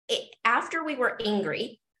after we were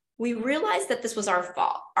angry, we realized that this was our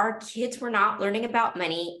fault. Our kids were not learning about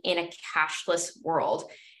money in a cashless world.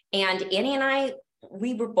 And Annie and I,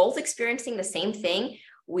 we were both experiencing the same thing.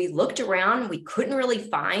 We looked around, we couldn't really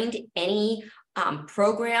find any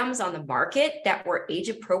programs on the market that were age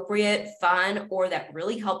appropriate, fun, or that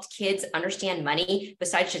really helped kids understand money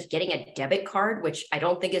besides just getting a debit card, which I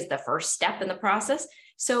don't think is the first step in the process.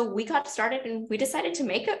 So we got started and we decided to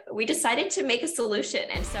make a solution.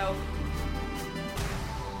 And so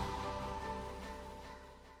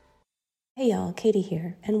hey y'all, Katie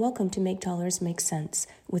here, and welcome to Make Dollars Make Sense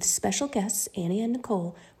with special guests Annie and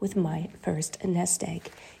Nicole with My First Nest Egg.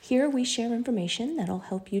 Here we share information that'll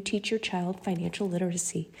help you teach your child financial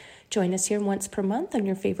literacy. Join us here once per month on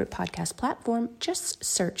your favorite podcast platform. Just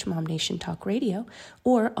search Mom Nation Talk Radio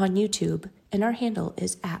or on YouTube, and our handle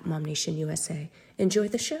is @MomNationUSA. Enjoy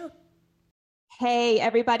the show. Hey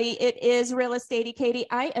everybody, it is Real Estate Katie.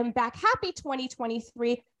 I am back. Happy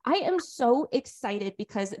 2023. I am so excited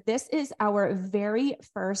because this is our very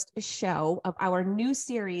first show of our new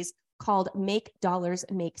series called Make Dollars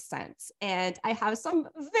Make Sense. And I have some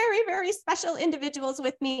very, very special individuals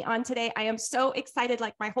with me on today. I am so excited,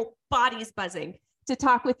 like my whole body's buzzing to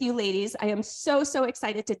talk with you ladies. I am so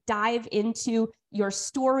excited to dive into your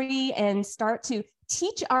story and start to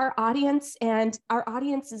teach our audience and our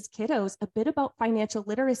audience's kiddos a bit about financial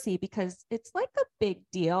literacy, because it's like a big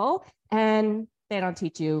deal and they don't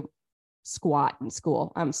teach you squat in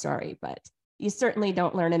school. I'm sorry, but you certainly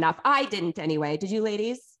don't learn enough. I didn't anyway. Did you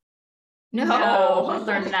ladies? No, I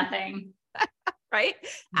learned nothing. Right?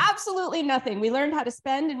 Absolutely nothing. We learned how to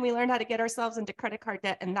spend and we learned how to get ourselves into credit card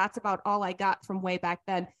debt. And that's about all I got from way back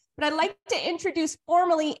then. But I'd like to introduce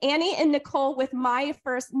formally Annie and Nicole with My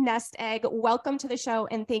First Nest Egg. Welcome to the show.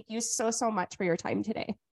 And thank you so much for your time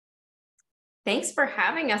today. thanks for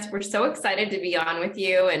having us. We're so excited to be on with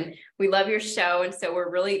you and we love your show. And so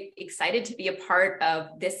we're really excited to be a part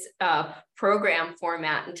of this program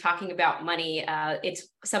format and talking about money. It's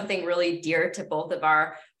something really dear to both of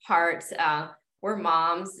our hearts. We're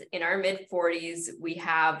moms in our mid-40s. We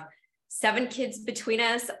have 7 kids between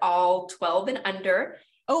us, all 12 and under.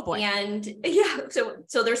 Oh boy. And yeah,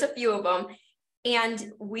 so there's a few of them.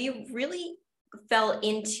 And we really fell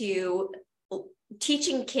into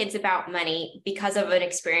teaching kids about money because of an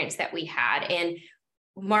experience that we had. And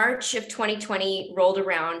March of 2020 rolled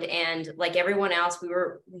around, and like everyone else, we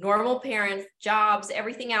were normal parents, jobs,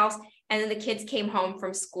 everything else. And then the kids came home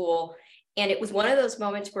from school. And it was one of those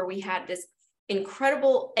moments where we had this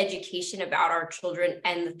incredible education about our children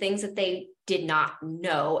and the things that they did not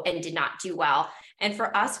know and did not do well. And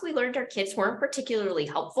for us, we learned our kids weren't particularly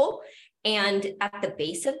helpful. And at the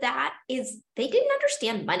base of that is they didn't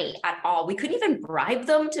understand money at all. We couldn't even bribe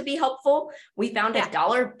them to be helpful. We found a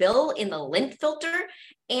dollar bill in the lint filter.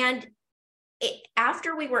 And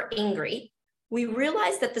after we were angry, we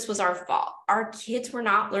realized that this was our fault. Our kids were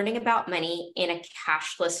not learning about money in a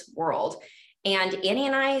cashless world. And Annie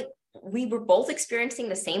and I, we were both experiencing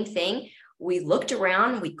the same thing. We looked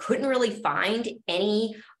around, we couldn't really find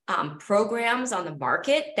any programs on the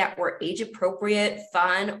market that were age appropriate,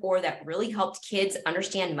 fun, or that really helped kids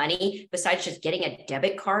understand money besides just getting a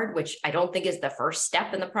debit card, which I don't think is the first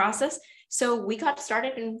step in the process. So we got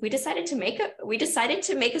started and we decided to make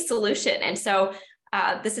a solution. And so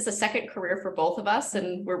this is a second career for both of us,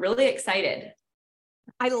 and we're really excited.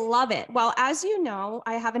 I love it. Well, as you know,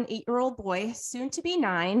 I have an 8-year-old boy, soon to be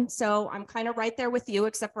 9. So I'm kind of right there with you,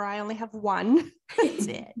 except for I only have one. That's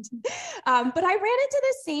it. But I ran into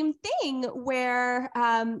the same thing where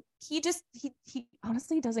he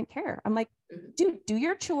honestly doesn't care. I'm like, dude, do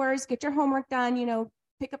your chores, get your homework done,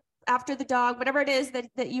 pick up after the dog, whatever it is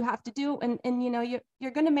that you have to do. And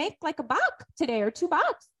you're going to make like $1 today or $2.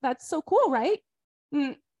 That's so cool, right?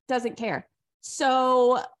 Doesn't care.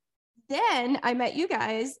 So then I met you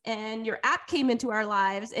guys and your app came into our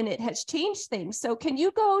lives and it has changed things. So can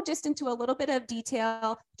you go just into a little bit of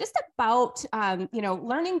detail just about,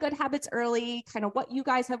 learning good habits early, kind of what you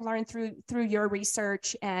guys have learned through your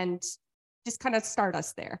research, and just kind of start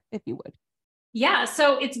us there, if you would. Yeah.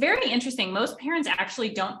 So it's very interesting. Most parents actually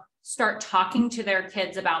don't start talking to their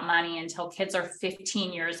kids about money until kids are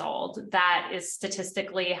 15 years old. That is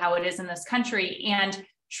statistically how it is in this country. And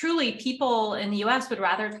truly, people in the US would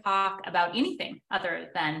rather talk about anything other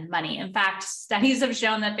than money. In fact, studies have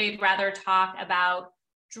shown that they'd rather talk about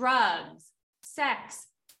drugs, sex,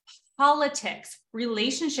 politics,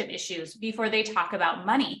 relationship issues before they talk about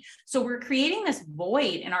money. So we're creating this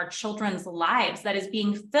void in our children's lives that is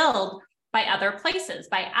being filled by other places,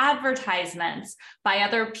 by advertisements, by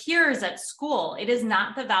other peers at school. It is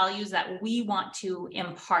not the values that we want to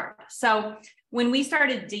impart. So when we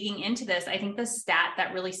started digging into this, I think the stat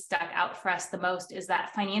that really stuck out for us the most is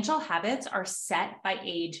that financial habits are set by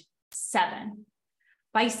age 7.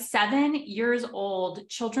 By 7 years old,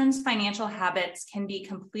 children's financial habits can be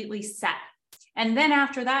completely set. And then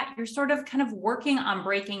after that, you're sort of kind of working on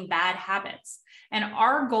breaking bad habits. And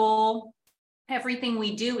our goal, everything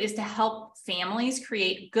we do, is to help families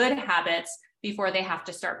create good habits before they have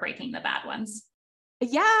to start breaking the bad ones.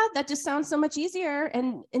 Yeah, that just sounds so much easier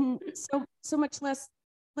and so much less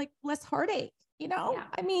heartache, Yeah.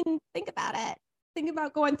 I mean, think about it. Think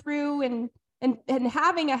about going through and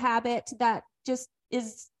having a habit that just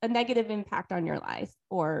is a negative impact on your life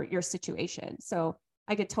or your situation. So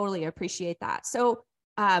I could totally appreciate that. So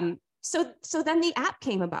then the app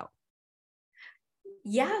came about.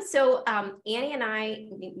 Yeah. So Annie and I,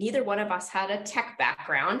 neither one of us had a tech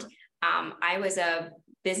background. I was a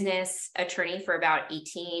business attorney for about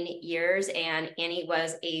 18 years, and Annie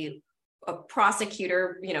was a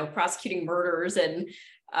prosecutor, prosecuting murders and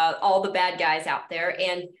all the bad guys out there.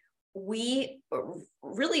 And we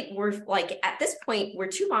really were like, at this point, we're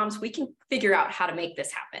two moms, we can figure out how to make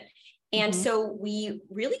this happen. And so we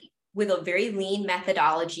really, with a very lean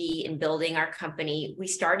methodology in building our company, we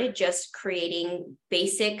started just creating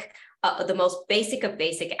the most basic of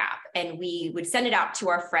basic app. And we would send it out to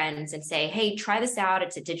our friends and say, hey, try this out.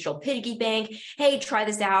 It's a digital piggy bank. Hey, try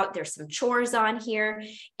this out. There's some chores on here.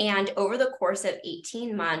 And over the course of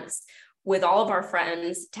 18 months, with all of our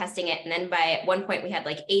friends testing it, and then at one point we had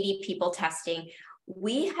like 80 people testing,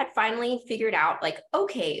 we had finally figured out like,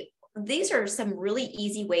 okay, these are some really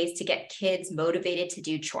easy ways to get kids motivated to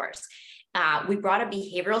do chores. We brought a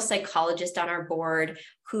behavioral psychologist on our board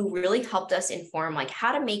who really helped us inform like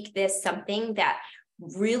how to make this something that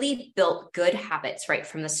really built good habits right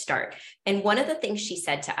from the start. And one of the things she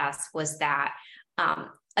said to us was that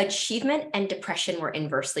achievement and depression were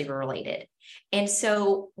inversely related. And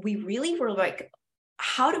so we really were like,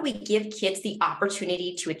 how do we give kids the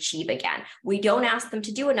opportunity to achieve again? We don't ask them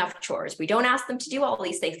to do enough chores. We don't ask them to do all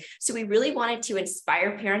these things. So we really wanted to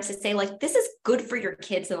inspire parents to say, like, this is good for your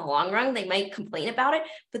kids in the long run. They might complain about it,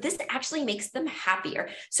 but this actually makes them happier.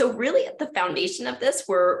 So really at the foundation of this,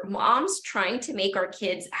 we're moms trying to make our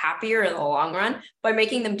kids happier in the long run by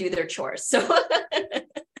making them do their chores.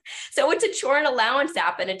 So it's a chore and allowance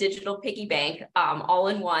app and a digital piggy bank, all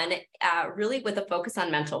in one, really with a focus on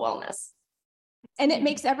mental wellness. And it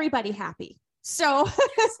makes everybody happy. So,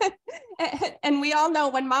 and we all know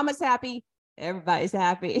when mama's happy, everybody's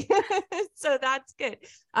happy. So that's good.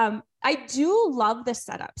 I do love the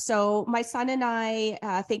setup. So my son and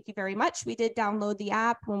I, thank you very much. We did download the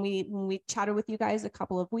app when we chatted with you guys a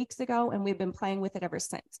couple of weeks ago, and we've been playing with it ever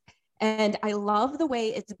since. And I love the way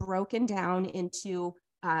it's broken down into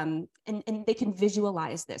and they can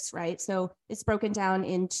visualize this, right? So it's broken down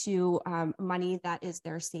into money that is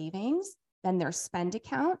their savings, then their spend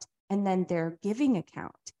account, and then their giving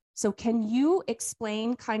account. So can you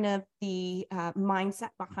explain kind of the mindset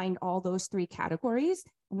behind all those three categories?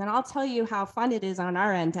 And then I'll tell you how fun it is on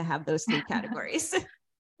our end to have those three categories.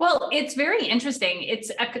 Well, it's very interesting. It's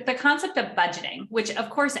the concept of budgeting, which of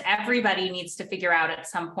course everybody needs to figure out at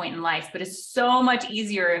some point in life, but it's so much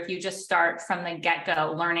easier if you just start from the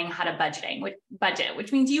get-go learning how to budget,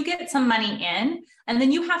 which means you get some money in, and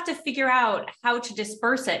then you have to figure out how to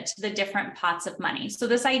disperse it to the different pots of money. So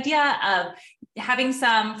this idea of having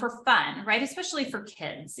some for fun, right? Especially for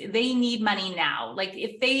kids, they need money now. Like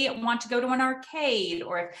if they want to go to an arcade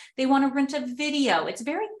or if they want to rent a video, it's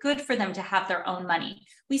very good for them to have their own money.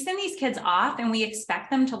 We send these kids off and we expect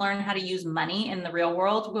them to learn how to use money in the real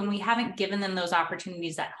world when we haven't given them those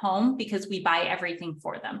opportunities at home because we buy everything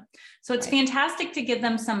for them. So it's fantastic to give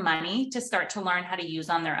them some money to start to learn how to use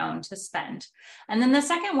on their own to spend. And then the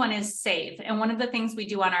second one is save. And one of the things we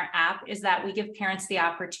do on our app is that we give parents the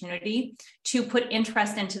opportunity to put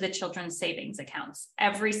interest into the children's savings accounts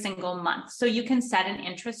every single month. So you can set an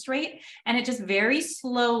interest rate, and it just very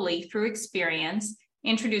slowly through experience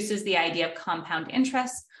introduces the idea of compound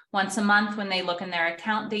interest. Once a month, when they look in their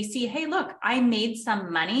account, they see, hey, look, I made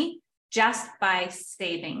some money just by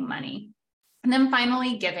saving money. And then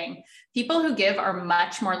finally, giving. People who give are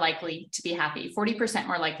much more likely to be happy, 40%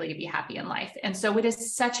 more likely to be happy in life. And so it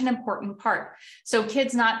is such an important part. So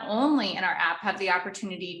kids not only in our app have the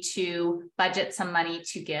opportunity to budget some money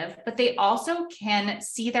to give, but they also can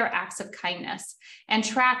see their acts of kindness and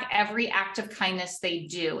track every act of kindness they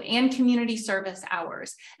do and community service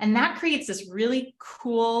hours. And that creates this really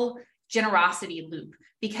cool generosity loop.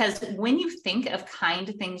 Because when you think of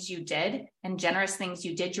kind things you did and generous things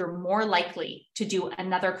you did, you're more likely to do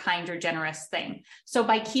another kind or generous thing. So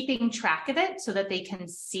by keeping track of it so that they can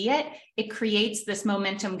see it, it creates this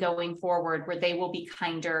momentum going forward where they will be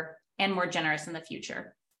kinder and more generous in the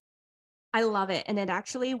future. I love it. And it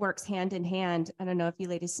actually works hand in hand. I don't know if you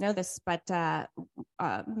ladies know this, but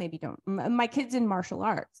maybe don't. My kid's in martial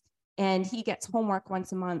arts and he gets homework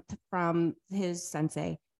once a month from his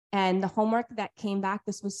sensei. And the homework that came back,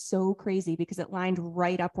 this was so crazy because it lined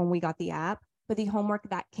right up when we got the app. But the homework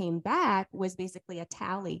that came back was basically a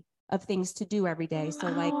tally of things to do every day. So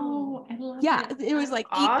like, it was like,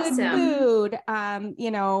 awesome. Eat good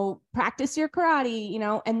food, practice your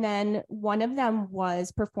karate, and then one of them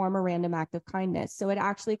was perform a random act of kindness. So it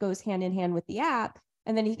actually goes hand in hand with the app.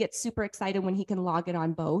 And then he gets super excited when he can log it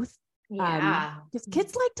on both. Yeah. Because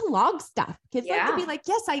kids like to log stuff. Kids like to be like,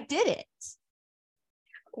 yes, I did it.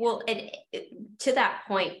 Well, and to that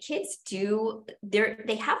point, kids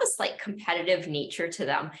they have a slight competitive nature to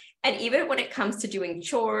them. And even when it comes to doing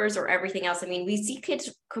chores or everything else, I mean, we see kids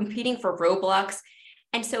competing for Roblox.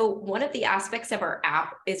 And so one of the aspects of our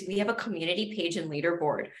app is we have a community page and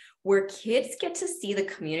leaderboard where kids get to see the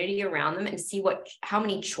community around them and see how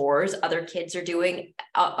many chores other kids are doing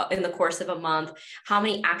in the course of a month, how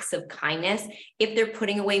many acts of kindness. If they're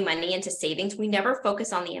putting away money into savings, we never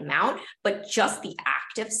focus on the amount, but just the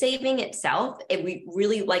act of saving itself. And we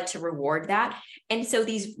really like to reward that. And so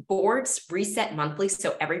these boards reset monthly,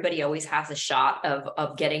 so everybody always has a shot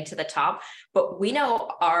of getting to the top. But we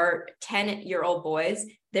know our 10-year-old boys,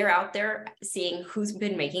 they're out there seeing who's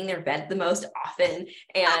been making their bed the most often.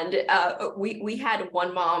 And we had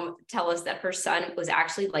one mom tell us that her son was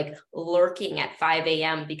actually like lurking at 5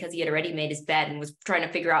 a.m. because he had already made his bed and was trying to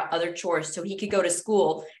figure out other chores so he could go to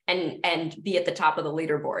school and be at the top of the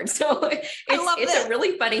leaderboard. So it's a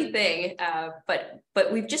really funny thing.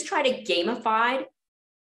 But we've just tried to gamify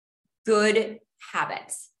good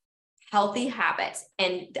habits, healthy habits.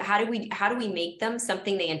 And how do we make them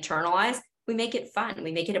something they internalize? We make it fun.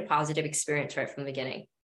 We make it a positive experience right from the beginning.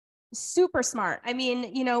 Super smart. I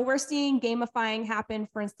mean, we're seeing gamifying happen,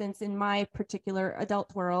 for instance, in my particular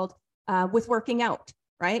adult world with working out,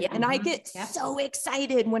 right? Yeah. And I get so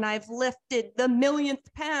excited when I've lifted the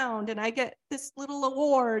 1,000,000th pound and I get this little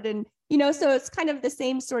award. And, so it's kind of the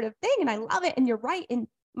same sort of thing. And I love it. And you're right. And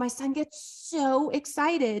my son gets so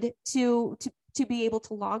excited to be able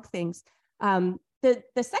to log things. The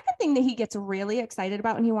second thing that he gets really excited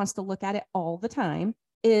about and he wants to look at it all the time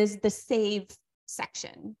is the save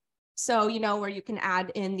section. So, where you can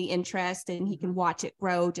add in the interest and he can watch it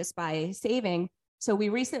grow just by saving. So we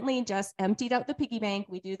recently just emptied out the piggy bank.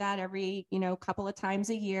 We do that every, couple of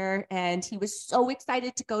times a year. And he was so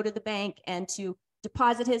excited to go to the bank and to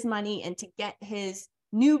deposit his money and to get his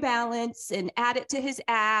new balance and add it to his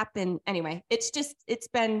app. And anyway, it's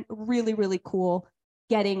been really, really cool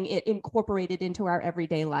getting it incorporated into our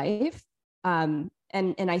everyday life. And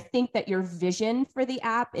I think that your vision for the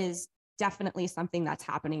app is definitely something that's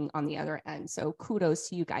happening on the other end. So kudos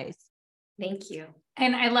to you guys. Thank you.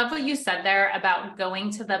 And I love what you said there about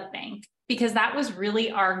going to the bank, because that was really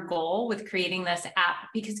our goal with creating this app,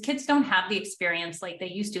 because kids don't have the experience like they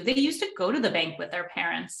used to. They used to go to the bank with their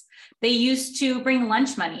parents. They used to bring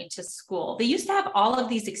lunch money to school. They used to have all of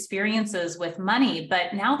these experiences with money,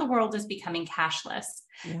 but now the world is becoming cashless.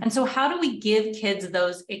 Yeah. And so how do we give kids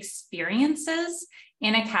those experiences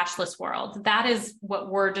in a cashless world? That is what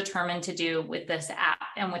we're determined to do with this app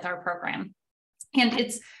and with our program.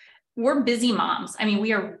 And we're busy moms. I mean,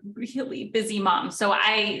 we are really busy moms. So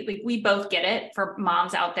we both get it for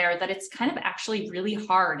moms out there that it's kind of actually really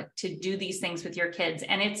hard to do these things with your kids.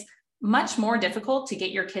 And it's much more difficult to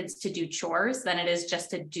get your kids to do chores than it is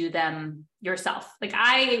just to do them yourself. Like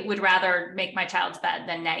I would rather make my child's bed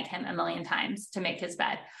than nag him 1,000,000 times to make his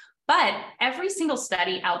bed. But every single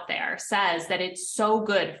study out there says that it's so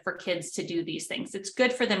good for kids to do these things. It's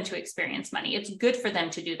good for them to experience money. It's good for them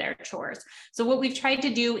to do their chores. So what we've tried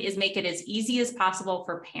to do is make it as easy as possible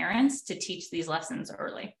for parents to teach these lessons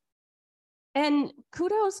early. And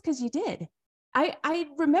kudos, because you did. I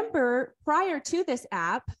remember prior to this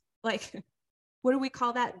app, like, what do we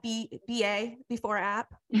call that? BA, before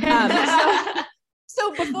app?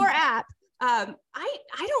 So before app, I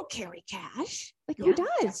don't carry cash. Like who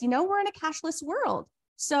does? We're in a cashless world.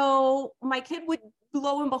 So my kid would,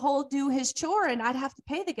 lo and behold, do his chore and I'd have to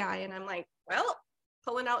pay the guy. And I'm like, well,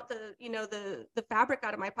 pulling out the fabric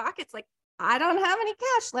out of my pockets, like, I don't have any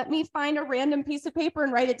cash. Let me find a random piece of paper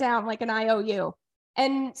and write it down like an IOU.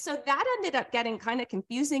 And so that ended up getting kind of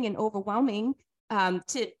confusing and overwhelming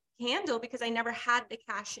to handle because I never had the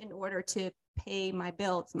cash in order to pay my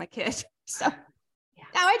bills, my kid. So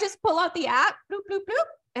now I just pull out the app, bloop, bloop, bloop,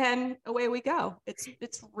 and away we go. It's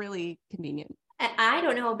really convenient. I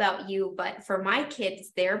don't know about you, but for my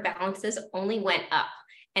kids, their balances only went up,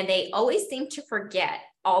 and they always seem to forget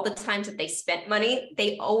all the times that they spent money.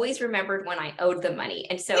 They always remembered when I owed them money.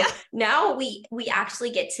 And so now we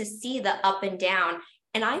actually get to see the up and down.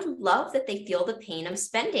 And I love that they feel the pain of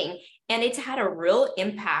spending. And it's had a real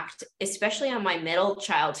impact, especially on my middle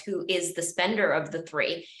child, who is the spender of the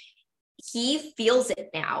three. He feels it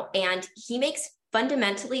now, and he makes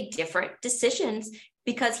fundamentally different decisions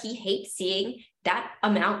because he hates seeing that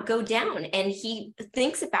amount go down, and he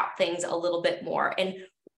thinks about things a little bit more. And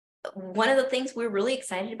one of the things we're really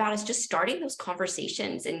excited about is just starting those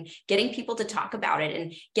conversations and getting people to talk about it,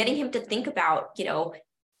 and getting him to think about,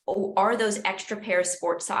 are those extra pair of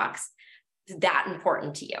sports socks that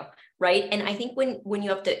important to you, right? And I think when you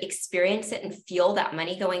have to experience it and feel that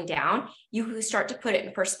money going down, you start to put it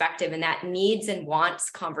in perspective, and that needs and wants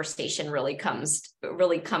conversation really comes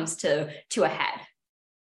to a head.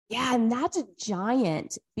 Yeah, and that's a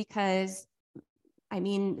giant, because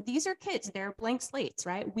these are kids, they're blank slates,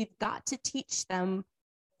 right? We've got to teach them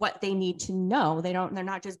what they need to know. They're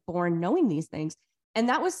not just born knowing these things. And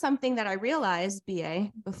that was something that I realized,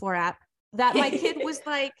 BA, before app, that my kid was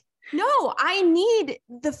like, no, I need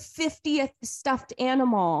the 50th stuffed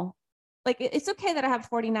animal. Like, it's okay that I have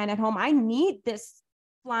 49 at home. I need this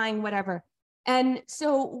flying whatever. And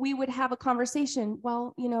so we would have a conversation.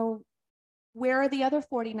 Well, where are the other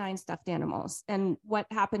 49 stuffed animals, and what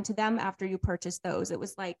happened to them after you purchased those? It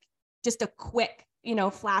was like just a quick,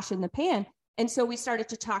 flash in the pan. And so we started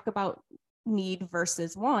to talk about need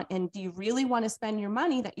versus want. And do you really want to spend your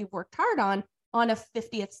money that you've worked hard on a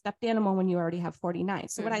 50th stuffed animal when you already have 49?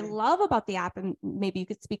 So what I love about the app, and maybe you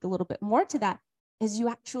could speak a little bit more to that, is you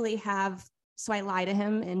actually have, so I lie to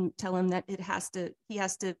him and tell him that he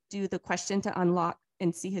has to do the question to unlock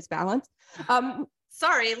and see his balance.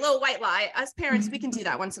 Sorry, a little white lie. Us parents, we can do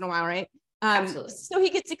that once in a while, right? Absolutely. So he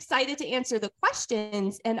gets excited to answer the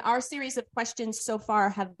questions. And our series of questions so far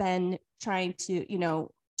have been trying to,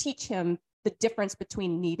 teach him the difference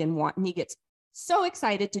between need and want. And he gets so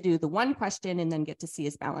excited to do the one question and then get to see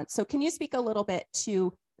his balance. So can you speak a little bit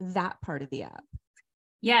to that part of the app?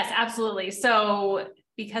 Yes, absolutely. So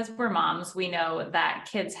because we're moms, we know that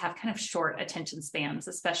kids have kind of short attention spans,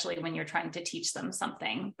 especially when you're trying to teach them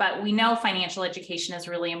something. But we know financial education is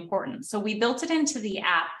really important. So we built it into the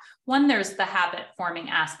app. One, there's the habit forming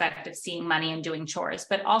aspect of seeing money and doing chores,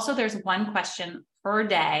 but also there's one question per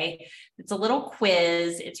day. It's a little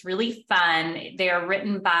quiz. It's really fun. They are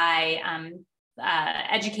written by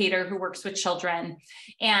educator who works with children.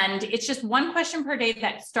 And it's just one question per day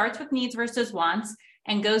that starts with needs versus wants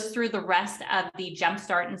and goes through the rest of the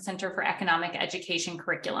Jumpstart and Center for Economic Education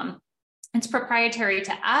curriculum. It's proprietary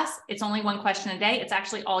to us. It's only one question a day. It's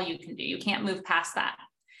actually all you can do. You can't move past that.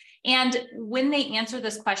 And when they answer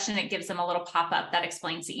this question, it gives them a little pop-up that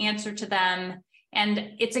explains the answer to them.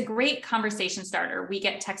 And it's a great conversation starter. We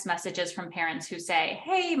get text messages from parents who say,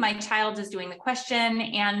 hey, my child is doing the question.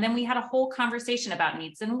 And then we had a whole conversation about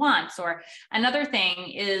needs and wants. Or another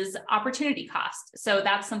thing is opportunity cost. So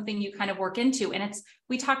that's something you kind of work into. And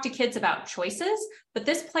we talk to kids about choices, but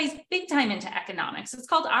this plays big time into economics. It's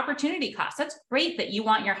called opportunity cost. That's great that you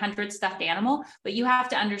want your 100th stuffed animal, but you have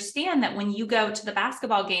to understand that when you go to the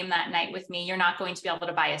basketball game that night with me, you're not going to be able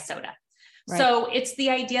to buy a soda. Right. So it's the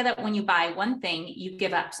idea that when you buy one thing, you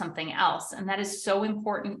give up something else. And that is so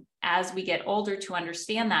important as we get older to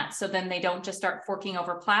understand that. So then they don't just start forking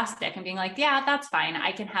over plastic and being like, yeah, that's fine.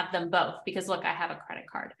 I can have them both because look, I have a credit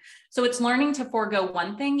card. So it's learning to forego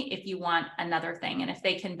one thing if you want another thing. And if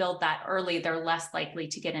they can build that early, they're less likely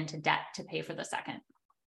to get into debt to pay for the second.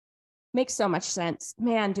 Makes so much sense.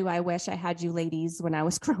 Man, do I wish I had you ladies when I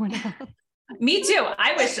was growing up. Me too.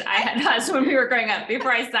 I wish I had us when we were growing up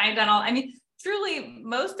before I signed on all. Truly,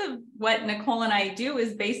 most of what Nicole and I do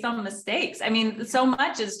is based on mistakes. So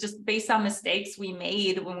much is just based on mistakes we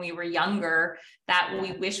made when we were younger that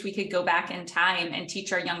we wish we could go back in time and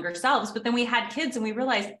teach our younger selves. But then we had kids and we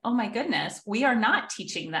realized, oh my goodness, we are not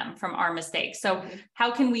teaching them from our mistakes. So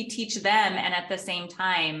how can we teach them and at the same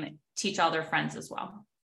time teach all their friends as well?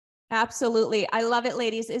 Absolutely. I love it,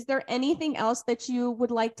 ladies. Is there anything else that you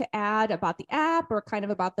would like to add about the app or kind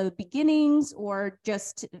of about the beginnings or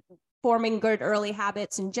just forming good early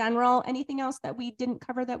habits in general? Anything else that we didn't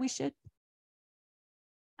cover that we should?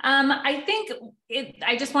 I think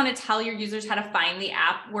I just want to tell your users how to find the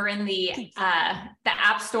app. We're in the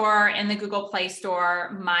App Store and the Google Play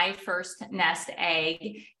Store, My First Nest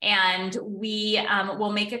Egg, and we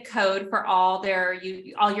will make a code for all your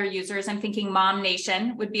users. I'm thinking Mom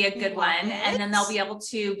Nation would be a good one, and then they'll be able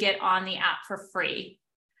to get on the app for free.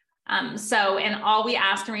 And all we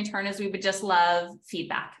ask in return is we would just love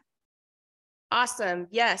feedback. Awesome.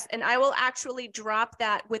 Yes. And I will actually drop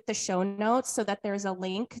that with the show notes so that there's a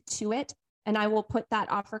link to it. And I will put that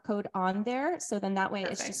offer code on there. So then that way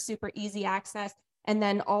It's just super easy access. And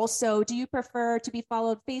then also, do you prefer to be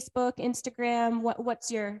followed Facebook, Instagram? What's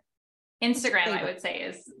your Instagram? I would say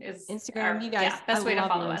is Instagram. You guys, best way to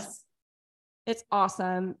follow us. It's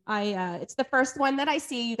awesome. It's the first one that I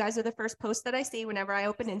see. You guys are the first post that I see whenever I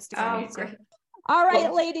open Instagram. Oh, great. All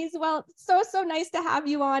right, ladies. Well, so nice to have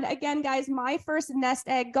you on. Again, guys, My First Nest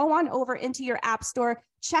Egg, go on over into your app store,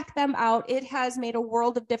 check them out. It has made a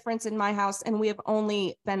world of difference in my house, and we have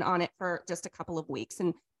only been on it for just a couple of weeks.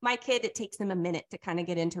 And my kid, it takes them a minute to kind of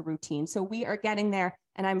get into routine. So we are getting there,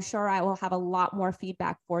 and I'm sure I will have a lot more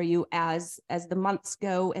feedback for you as the months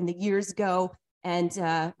go and the years go. And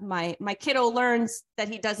my kiddo learns that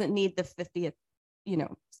he doesn't need the 50th,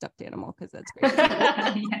 stuffed animal, because that's great.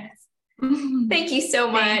 Yes. Thank you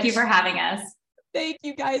so much. Thank you for having us. Thank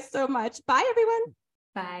you guys so much. Bye, everyone.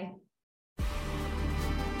 Bye.